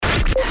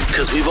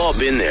because we've all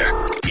been there.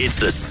 It's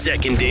the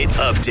second date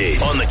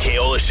update on the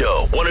Kaola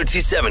Show.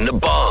 102.7 The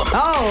Bomb.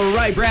 All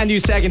right, brand new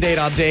second date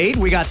update.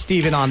 We got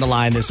Steven on the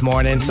line this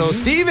morning. So,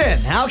 Steven,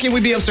 how can we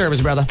be of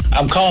service, brother?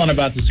 I'm calling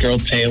about this girl,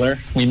 Taylor.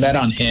 We met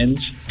on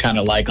Hinge, kind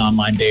of like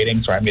online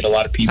dating, so I meet a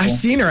lot of people. I've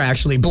seen her,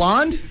 actually.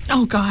 Blonde?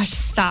 Oh, gosh,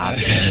 stop.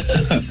 Or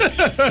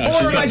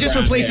am I just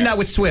replacing that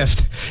with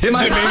Swift? Am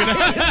I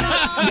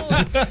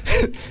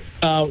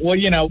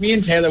well, me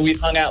and Taylor, we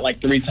hung out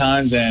like 3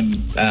 times, and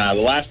the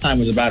last time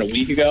was about a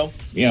week ago.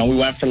 We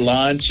went for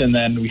lunch, and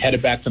then we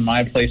headed back to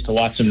my place to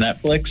watch some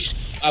Netflix.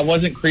 I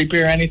wasn't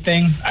creepy or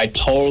anything. I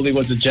totally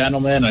was a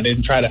gentleman. I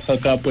didn't try to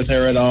hook up with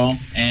her at all.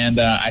 And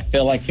I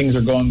feel like things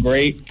are going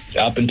great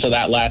up until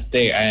that last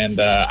date,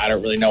 and I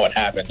don't really know what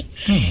happened.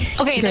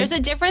 Okay, there's a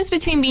difference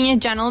between being a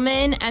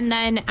gentleman and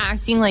then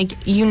acting like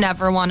you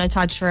never want to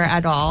touch her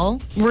at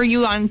all. Were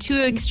you on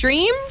 2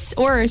 extremes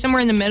or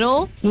somewhere in the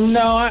middle?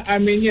 No, I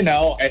mean,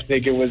 I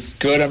think it was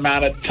good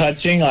amount of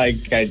touching. Like,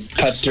 I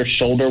touched her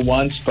shoulder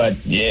once, but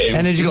yeah.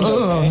 And then you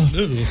go,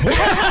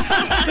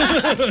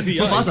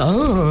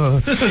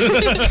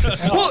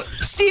 Well,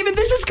 Steven,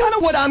 this is kind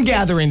of what I'm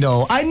gathering,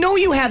 though. I know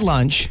you had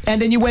lunch,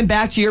 and then you went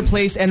back to your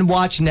place and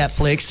watched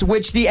Netflix,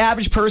 which the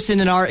average person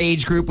in our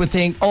age group would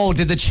think, oh,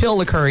 did the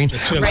chill occurring?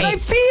 But I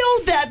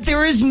feel that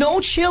there is no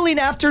chilling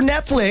after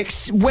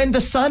Netflix when the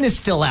sun is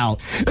still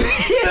out. You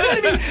know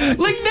what I mean?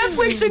 Like,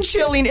 Netflix and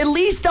chilling, at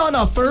least on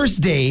a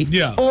first date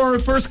or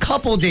first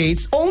couple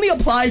dates, only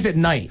applies at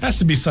night. Has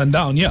to be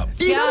sundown, You know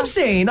what I'm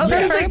saying?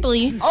 Otherwise,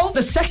 Preferably.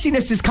 the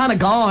sexiness is kind of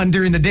gone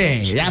during the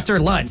day after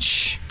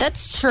lunch.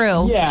 That's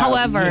true. Yeah,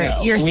 However,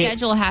 your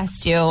schedule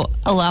has to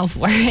allow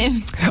for it.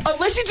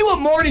 Unless you do a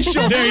morning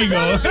show. There you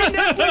go.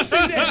 Netflix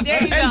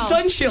There you and go.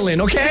 sun chilling,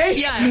 okay?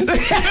 Yes.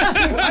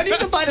 I need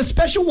to find a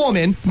special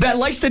woman that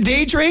likes to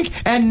day drink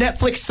and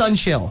Netflix sun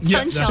chill.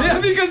 Sun chill. Yeah,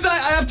 because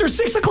after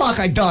 6 o'clock,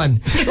 I'm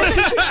done.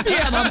 6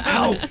 p.m., I'm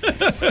out.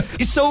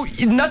 So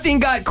nothing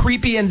got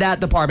creepy in that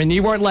department.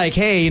 You weren't like,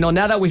 hey, now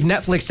that we've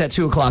Netflixed at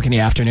 2 o'clock in the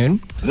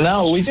afternoon.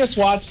 No, we just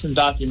watched some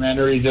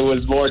documentaries. It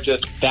was more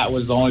just that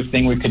was the only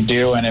thing we could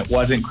do, and it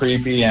wasn't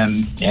creepy,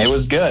 and it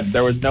was good.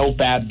 There was no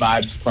bad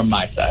vibes from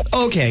my side.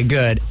 Okay,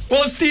 good.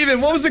 Well,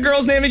 Steven, what was the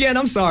girl's name again?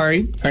 I'm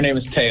sorry. Her name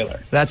is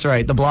Taylor. That's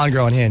right, the blonde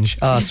girl on Hinge.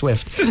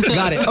 Swift.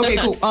 Got it. Okay,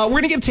 cool. We're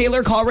going to give Taylor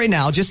a call right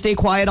now. Just stay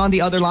quiet on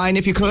the other line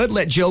if you could.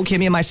 Let Joe,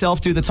 Kimmy, and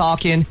myself do the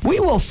talking. We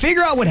will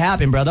figure out what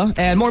happened, brother.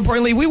 And more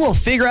importantly, we will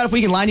figure out if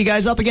we can line you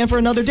guys up again for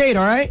another date,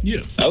 all right?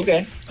 Yeah.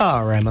 Okay.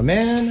 All right, my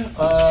man.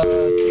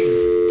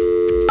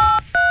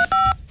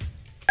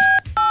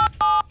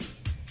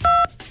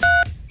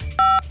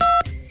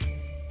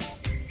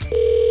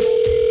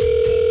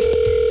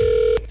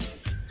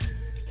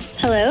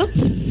 Hello?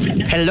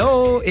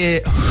 Hello.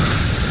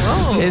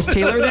 Is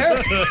Taylor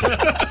there?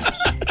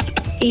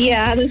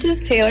 Yeah, this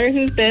is Taylor.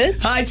 Who's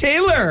this? Hi,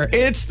 Taylor.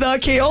 It's the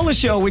Kaola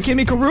Show with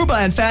Kimmy Karuba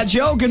and Fat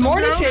Joe. Good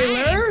morning,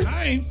 Taylor.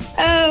 Hi.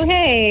 Oh,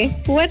 hey.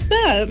 What's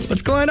up?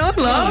 What's going on,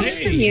 love?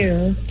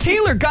 You.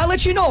 Taylor, gotta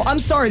let you know, I'm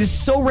sorry, this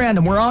is so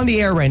random. We're on the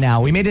air right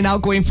now. We made an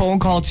outgoing phone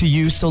call to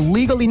you, so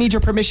legally need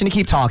your permission to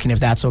keep talking, if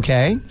that's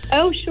okay.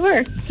 Oh,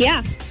 sure.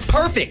 Yeah.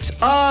 Perfect.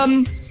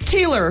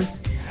 Taylor,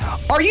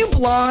 are you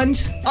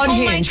blonde on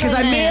Hinge? Because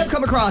I may have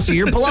come across you.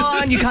 You're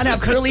blonde, you kind of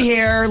have curly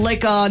hair,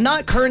 like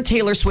not current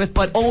Taylor Swift,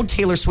 but old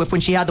Taylor Swift when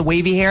she had the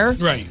wavy hair.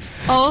 Right.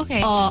 Oh,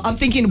 okay. I'm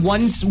thinking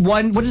what's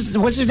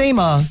her name?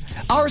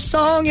 Our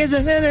Song is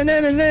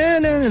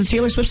a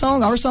Taylor Swift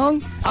song? Our Song?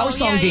 Our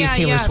Song days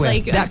Taylor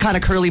Swift. Like, that kind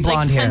of curly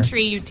blonde hair.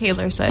 Country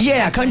Taylor Swift.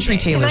 Yeah, country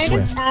Taylor Can I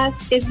Swift. just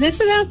ask, is this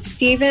about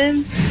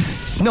Steven?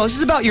 No, this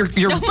is about your if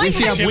you have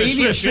Taylor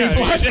wavy or Swift, straight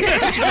blonde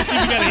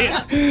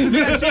hair.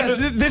 Yes,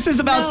 this is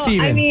about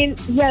Steven. I mean,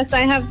 yes, I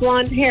have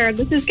blonde hair.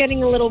 This is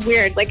getting a little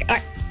weird. Like,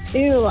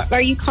 ew,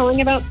 are you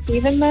calling about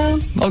Steven, though?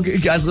 Okay,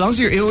 as long as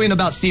you're ewing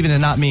about Steven and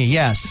not me,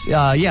 yes.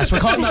 Yes, we're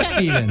calling about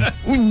Steven.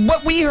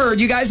 What we heard,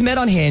 you guys met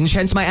on Hinge,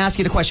 hence my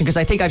asking the question, because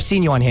I think I've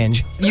seen you on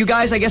Hinge. You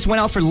guys, I guess, went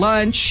out for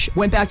lunch,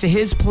 went back to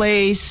his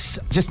place,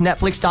 just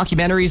Netflix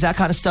documentaries, that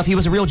kind of stuff. He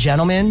was a real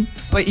gentleman,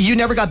 but you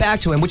never got back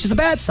to him, which is a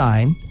bad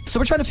sign. So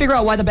we're trying to figure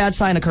out why the bad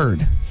sign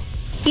occurred.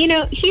 He's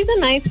a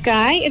nice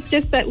guy. It's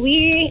just that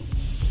we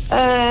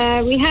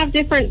have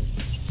different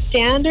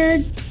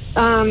standards.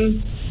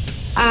 I'm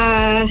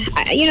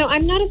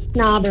not a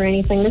snob or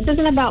anything. This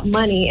isn't about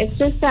money. It's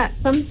just that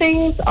some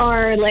things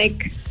are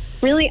like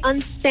really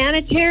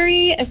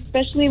unsanitary,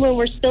 especially when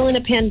we're still in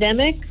a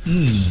pandemic.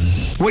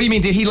 What do you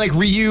mean? Did he like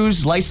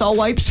reuse Lysol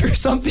wipes or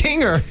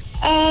something? Or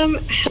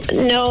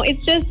no,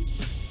 it's just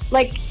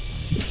like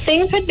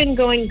things had been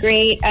going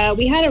great.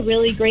 We had a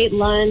really great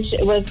lunch.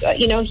 It was,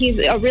 he's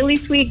a really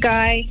sweet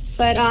guy.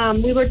 But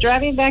we were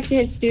driving back to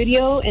his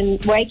studio in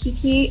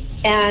Waikiki,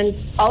 and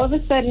all of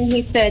a sudden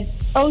he said,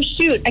 "Oh,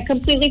 shoot, I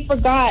completely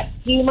forgot.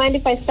 Do you mind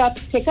if I stop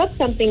to pick up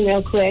something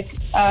real quick?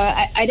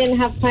 I didn't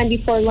have time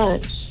before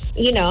lunch."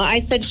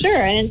 I said,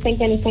 sure. I didn't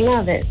think anything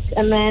of it.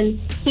 And then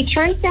he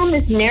turns down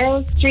this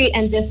narrow street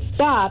and just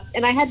stopped.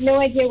 And I had no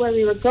idea where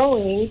we were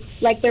going.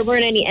 Like, there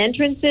weren't any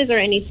entrances or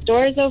any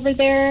stores over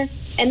there.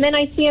 And then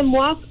I see him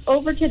walk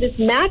over to this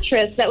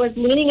mattress that was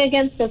leaning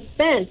against a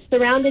fence,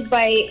 surrounded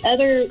by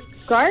other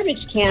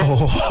garbage cans.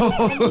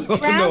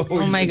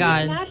 Oh my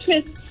God.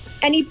 Mattress,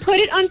 and he put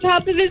it on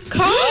top of his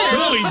car.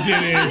 No, he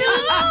didn't.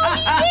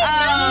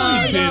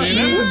 No, he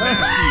didn't. That's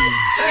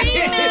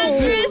nasty.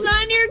 Mattress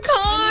on your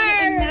car.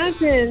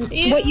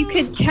 Imagine what you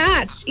could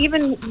catch,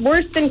 even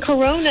worse than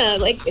corona.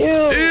 Like, ew.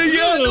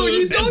 Yeah, no,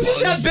 you don't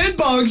just have bed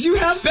bugs. You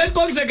have bed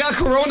bugs that got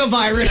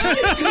coronavirus.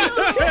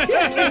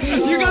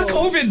 You got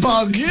COVID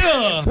bugs. Yeah.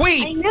 I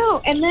Wait.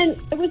 know. And then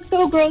it was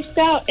so grossed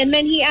out. And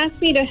then he asked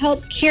me to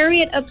help carry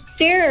it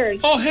upstairs.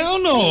 Oh, hell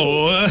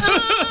no.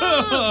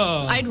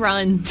 I'd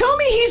run. Tell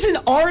me he's an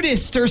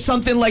artist or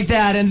something like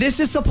that, and this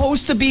is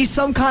supposed to be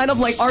some kind of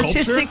like Sculpture?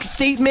 artistic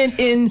statement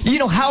in,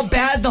 how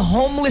bad the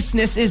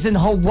homelessness is in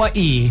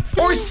Hawaii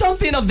or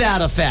something of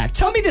that effect.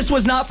 Tell me this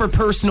was not for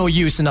personal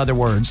use, in other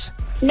words.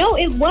 No,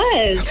 it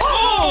was.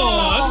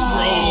 Oh, that's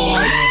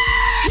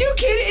gross. You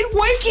kidding? In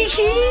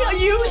Waikiki, a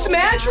used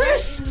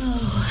mattress?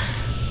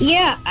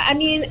 Yeah, I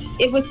mean,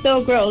 it was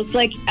so gross.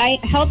 Like, I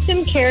helped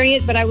him carry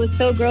it, but I was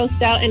so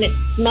grossed out, and it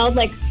smelled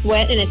like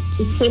sweat, and it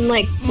seemed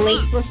like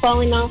flakes were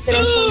falling off it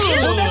or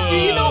something. Well, that's,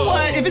 you know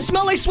what? If it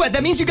smelled like sweat,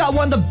 that means you got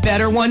one of the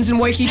better ones in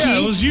Waikiki. Yeah,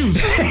 it was used.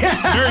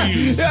 Very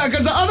used. Yeah,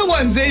 because the other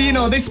ones, they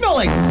smell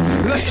like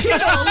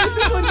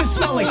this one just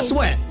smell like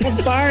sweat.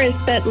 The bar is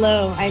set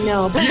low, I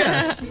know. But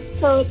Yes.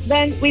 So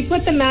then we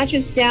put the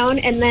mattress down,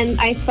 and then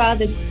I saw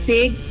this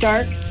big,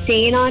 dark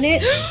stain on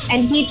it,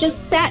 and he just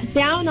sat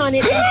down on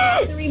it and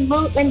took the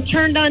remote and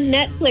turned on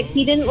Netflix.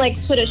 He didn't,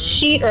 put a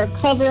sheet or a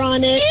cover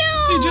on it.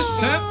 He just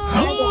sat.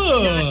 I'm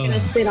not going to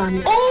sit on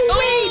it.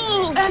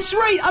 Oh, wait! That's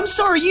right. I'm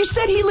sorry. You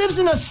said he lives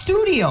in a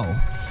studio.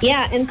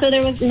 Yeah, and so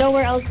there was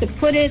nowhere else to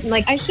put it. And,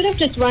 I should have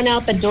just run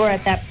out the door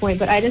at that point,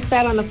 but I just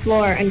sat on the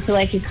floor until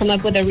I could come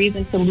up with a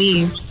reason to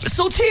leave.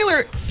 So,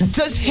 Taylor,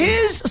 does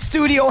his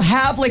studio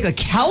have, a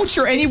couch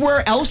or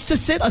anywhere else to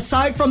sit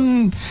aside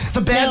from the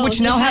bed, No, which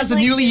he now had, has a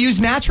newly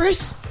used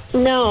mattress?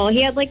 No,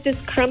 he had this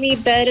crummy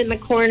bed in the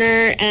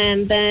corner,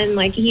 and then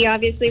he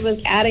obviously was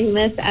adding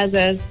this as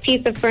a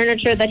piece of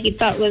furniture that he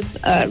thought was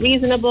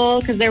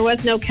reasonable because there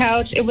was no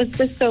couch. It was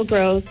just so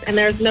gross, and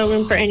there was no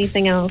room for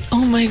anything else.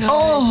 Oh my God.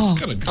 Oh,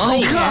 kinda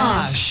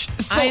gosh.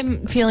 So,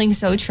 I'm feeling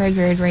so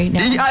triggered right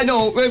now. yeah, I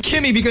know,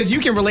 Kimmy, because you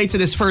can relate to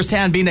this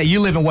firsthand, being that you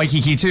live in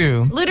Waikiki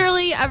too.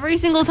 Literally every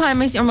single time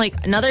I see, I'm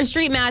like, another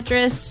street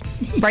mattress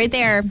right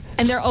there.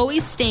 And they're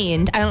always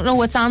stained. I don't know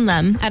what's on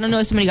them. I don't know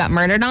if somebody got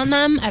murdered on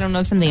them. I don't know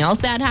if something else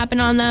bad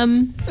happened on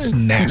them. It's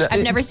nasty.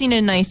 I've never seen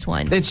a nice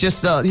one. It's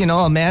just, a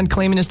man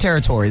claiming his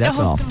territory. That's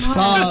all.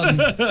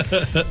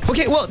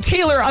 Okay, well,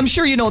 Taylor, I'm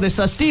sure you know this.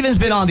 Steven's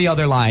been on the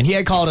other line. He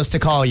had called us to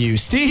call you.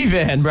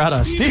 Steven,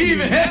 brother.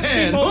 Steven.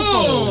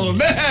 Oh,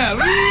 man.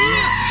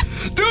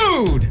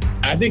 Dude.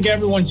 I think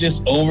everyone's just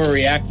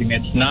overreacting.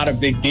 It's not a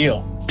big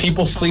deal.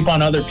 People sleep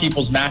on other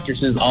people's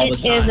mattresses all the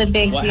time. It is a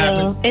big What deal.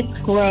 happens? It's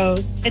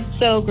gross. It's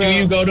so Do gross.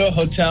 you go to a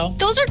hotel?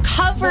 Those are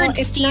covered, Well,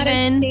 it's not a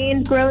Steven.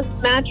 stained, gross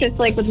mattress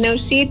with no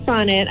sheets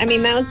on it. I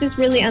mean, that was just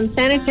really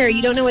unsanitary.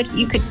 You don't know what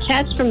you could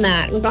catch from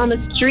that. It was on the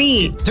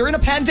street. During a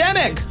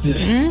pandemic.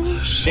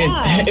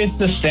 It's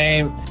the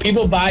same.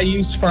 People buy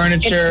used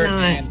furniture, It's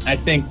not. and I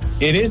think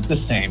it is the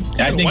same.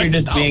 I think wipe you're it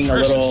just down being a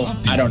first or little,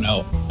 something. I don't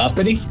know,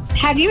 uppity.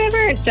 Have you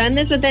ever done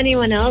this with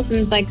anyone else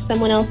and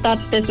someone else thought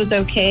this was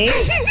okay?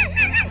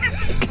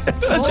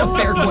 Such a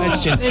fair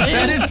question.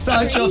 That is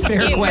such a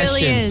fair It question.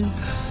 really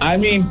is. I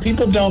mean,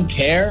 people don't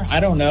care. I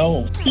don't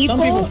know. Some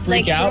people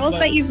freak out. girls but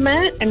that you've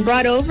met and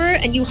brought over,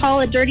 and you haul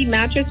a dirty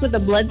mattress with a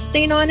blood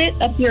stain on it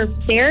up your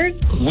stairs?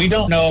 we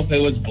don't know if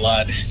it was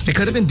blood. It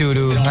could have been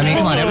doo-doo. I mean,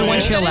 come on, everyone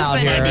It chill could have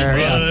out been here.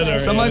 anything. Yeah.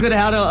 Someone could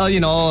have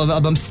had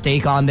a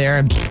mistake on there.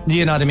 And,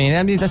 you know what I mean?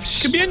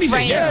 That's Could be anything.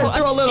 Right. Yeah. Yeah,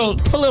 throw a little,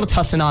 Steak. put a little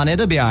tussin on it.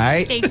 It'll be all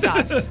right. Steak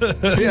sauce.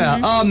 Yeah.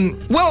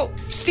 Well,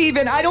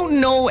 Steven, I don't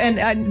know,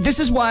 and this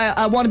is why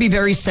I want to be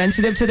very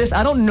sensitive to this.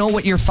 I don't know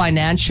what your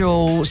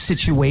financial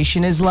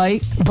situation is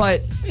like,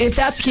 but if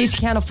that's the case, you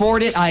can't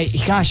afford it. I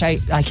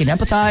can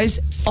empathize.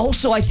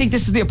 Also, I think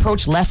this is the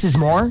approach: less is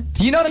more.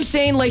 You know what I'm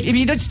saying? If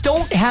you just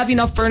don't have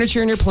enough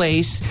furniture in your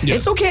place, Yeah.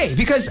 it's okay,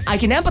 because I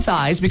can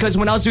empathize, because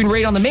when I was doing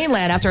radio on the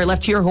mainland after I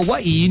left here,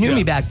 Hawaii, you knew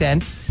me back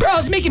then. Bro, I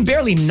was making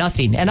barely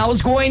nothing, and I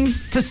was going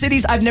to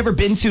cities I've never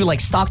been to, like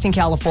Stockton,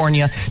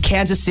 California,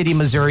 Kansas City,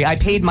 Missouri. I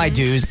paid my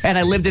dues, and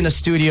I lived in a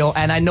studio,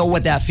 and I know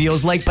what that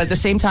feels like, but at the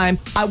same time,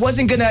 I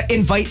wasn't going to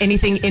invite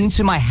anything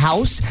into my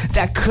house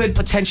that could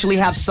potentially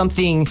have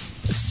something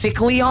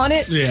sickly on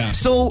it. Yeah.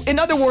 So, in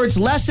other words,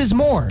 less is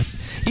more.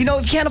 If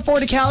you can't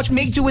afford a couch,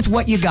 make do with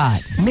what you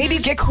got. Maybe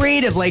get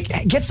creative,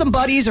 get some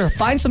buddies or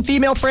find some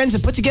female friends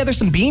and put together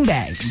some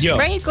beanbags. Yo.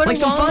 Right? Go to Like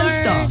some fun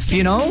Walmart, stuff,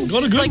 you know? Go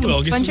to Like Goodwill.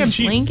 a Get bunch something of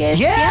cheap. blankets.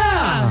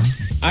 Yeah.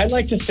 I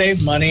like to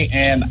save money,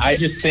 and I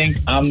just think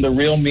I'm the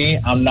real me.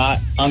 I'm not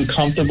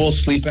uncomfortable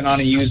sleeping on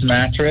a used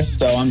mattress,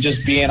 so I'm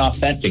just being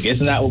authentic.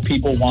 Isn't that what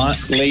people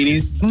want,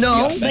 ladies?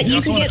 No. But You you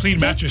also can want a get clean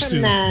tips mattress, from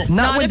too. that.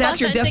 Not when if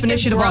that's your authentic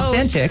definition is of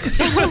gross.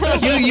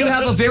 authentic. you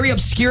have a very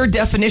obscure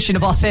definition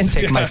of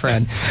authentic, my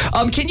friend.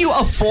 Can you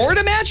afford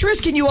a mattress?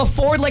 Can you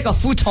afford like a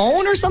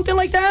futon or something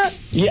like that?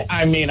 Yeah,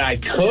 I mean, I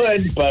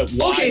could, but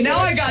why? Okay, now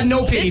I got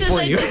no pity This is for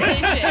a you.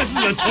 decision. This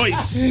is a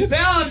choice.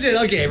 Now I'm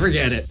just, okay,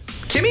 forget it.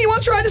 Kimmy, you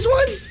want to try this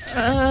one?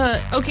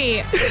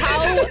 Okay,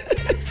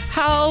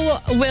 how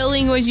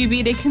willing would you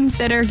be to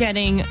consider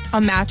getting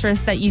a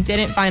mattress that you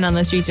didn't find on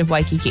the streets of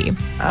Waikiki?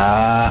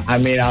 I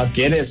mean, I'll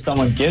get it if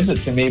someone gives it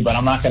to me, but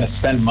I'm not going to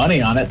spend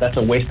money on it. That's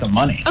a waste of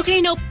money.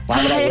 Okay, nope.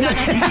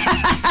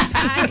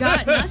 I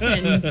got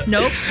nothing.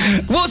 Nope.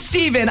 Well,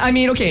 Steven, I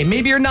mean, okay,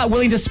 maybe you're not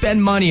willing to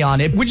spend money on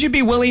it. Would you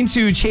be willing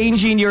to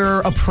changing your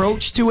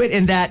approach to it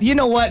in that, you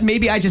know what,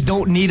 maybe I just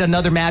don't need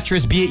another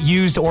mattress, be it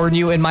used or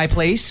new, in my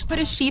place? Put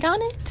a sheet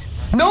on it?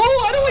 No,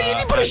 I don't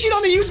even put a sheet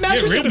on the used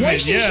mattress. rid of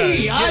it, yeah.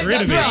 Get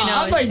rid of it. I know,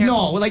 I'm it's like,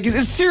 terrible. no. Like,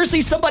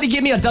 seriously, somebody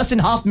give me a Dustin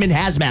Hoffman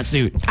hazmat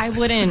suit. I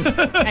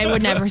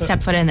would never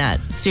step foot in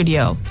that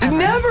studio. Ever.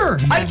 Never.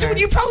 Dude,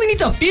 you probably need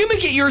to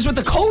fumigate yours with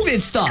the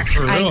COVID stuff.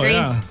 For I real, agree.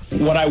 yeah.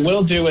 What I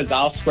will do is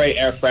I'll spray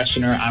air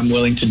freshener. I'm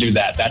willing to do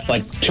that. That's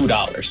like $2.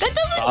 That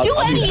doesn't I'll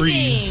do do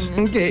breeze.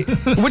 anything.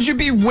 Okay. Would you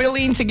be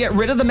willing to get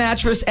rid of the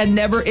mattress and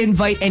never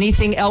invite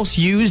anything else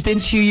used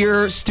into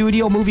your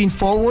studio moving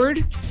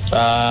forward?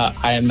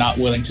 I am not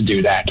willing to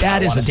do that.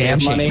 That I is wanna a damn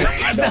save money.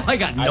 shame. I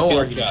got no feel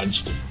argument.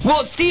 judged.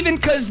 Well, Steven,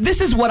 because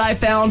this is what I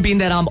found, being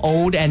that I'm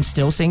old and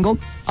still single,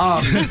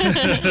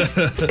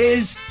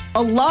 is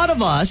a lot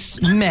of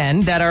us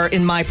men that are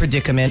in my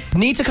predicament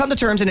need to come to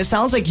terms, and it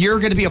sounds like you're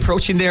going to be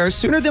approaching there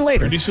sooner than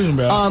later. Pretty soon,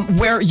 bro.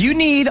 Where you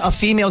need a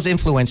female's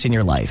influence in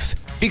your life.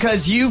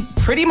 Because you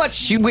pretty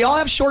much, we all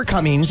have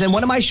shortcomings, and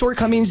one of my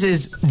shortcomings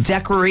is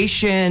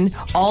decoration,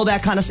 all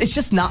that kind of stuff. It's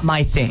just not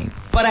my thing.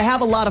 But I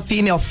have a lot of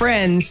female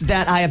friends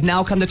that I have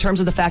now come to terms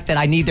with the fact that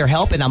I need their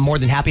help, and I'm more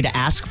than happy to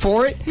ask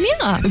for it.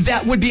 Yeah.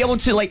 That would be able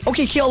to, like,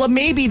 okay, Keola,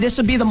 maybe this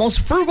would be the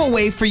most frugal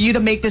way for you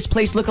to make this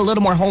place look a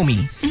little more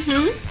homey.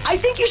 Mm-hmm. I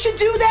think you should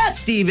do that,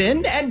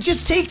 Steven, and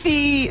just take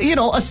the,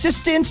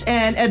 assistance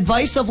and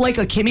advice of, like,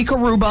 a Kimmy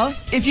Karuba,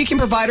 if you can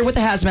provide her with a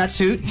hazmat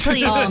suit.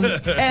 Please.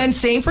 And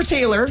same for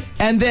Taylor.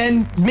 And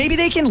then maybe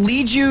they can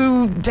lead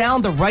you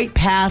down the right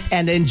path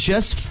and then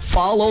just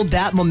follow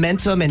that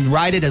momentum and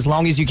ride it as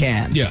long as you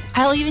can. Yeah.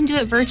 I'll even do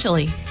it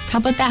virtually. How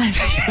about that?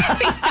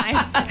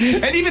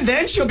 FaceTime. And even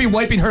then, she'll be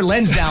wiping her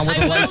lens down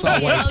with a Lysol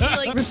wipe. I'll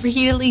be like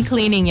repeatedly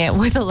cleaning it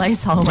with a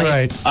Lysol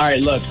wipe. All right,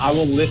 look, I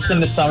will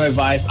listen to some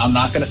advice. I'm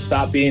not going to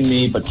stop being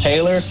me. But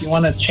Taylor, if you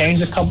want to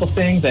change a couple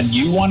things and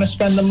you want to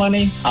spend the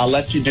money, I'll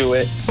let you do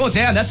it. Well,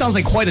 damn, that sounds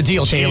like quite a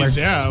deal, Taylor. Jeez,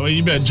 yeah, well,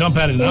 you better jump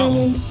at it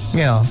now.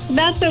 Yeah.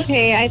 That's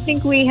okay. I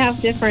think we have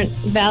different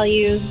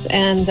values,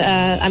 and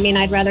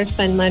I'd rather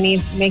spend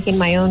money making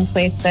my own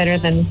place better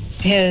than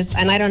his.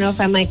 And I don't know if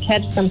I might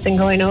catch something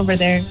going over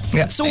there.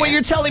 Yeah. So what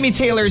you're telling me,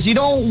 Taylor, is you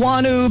don't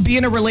want to be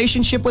in a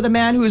relationship with a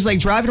man who's like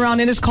driving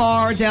around in his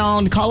car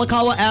down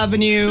Kalakaua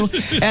Avenue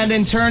and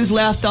then turns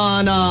left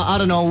on I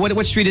don't know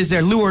what street is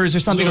there, Lures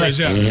or something Lures,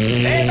 like that.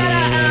 yeah. Hey,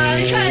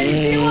 man, you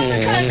see what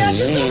the kind of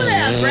mattress over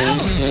there,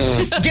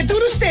 bro? Get through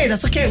the stay.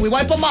 That's okay. We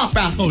wipe them off,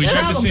 bro. Oh, we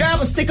tried to see. Grab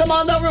them, stick them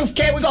on the roof.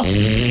 Okay, we go.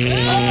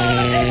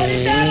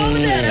 Everybody's down over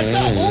there. That's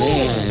all.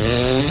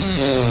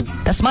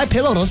 Ooh. That's my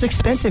pillow. Those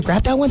expensive.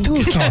 Grab that one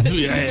too, Ken.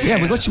 Yeah,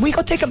 we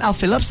go take them out,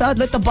 Phillips. Let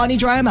the bunny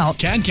dry them out.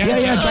 Can.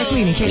 Yeah, dry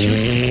cleaning. Can't you?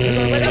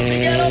 Let us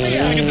get over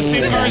So we here. get the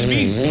same car as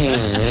me.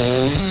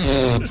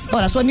 Oh,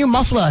 that's what new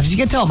muffler. As you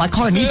can tell, my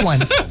car needs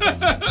one. A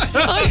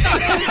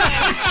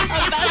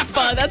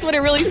Vespa. That's what it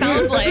really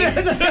sounds like.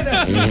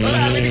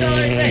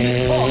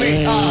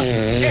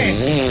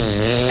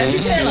 Hey,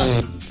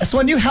 Taylor. That's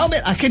one new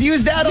helmet. I could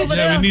use that over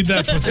there. Yeah, we need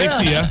that for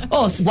safety, yeah.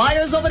 Oh,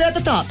 wires over there at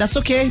the top. That's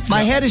okay.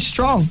 My head is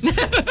strong.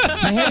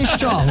 My head is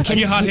strong. Can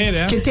you hot head,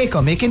 yeah? Can take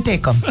them. It can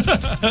take them.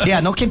 Yeah,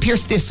 no can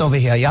pierce this over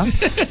here, yeah?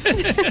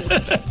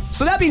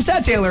 So that being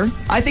said, Taylor,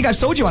 I think I've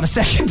sold you on a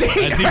second date.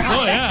 I think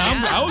so,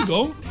 yeah. I would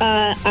go.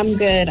 I'm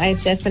good. I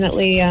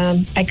definitely,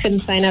 I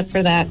couldn't sign up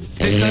for that.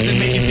 This doesn't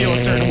make you feel a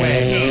certain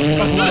way.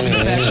 Tough love and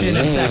affection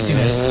and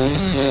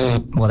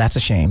sexiness. Well, that's a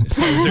shame. It's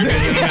dirty in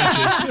the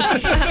mattress.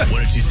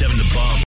 1027 The Bomb.